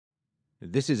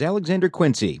This is Alexander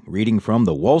Quincy, reading from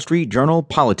the Wall Street Journal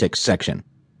Politics section.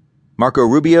 Marco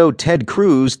Rubio, Ted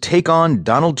Cruz take on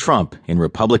Donald Trump in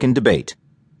Republican debate,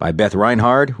 by Beth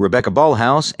Reinhard, Rebecca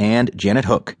Ballhaus, and Janet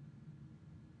Hook.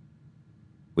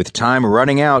 With time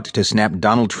running out to snap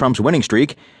Donald Trump's winning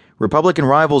streak, Republican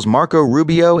rivals Marco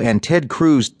Rubio and Ted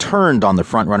Cruz turned on the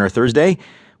frontrunner Thursday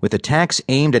with attacks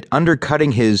aimed at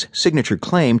undercutting his signature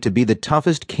claim to be the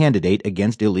toughest candidate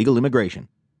against illegal immigration.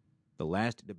 The last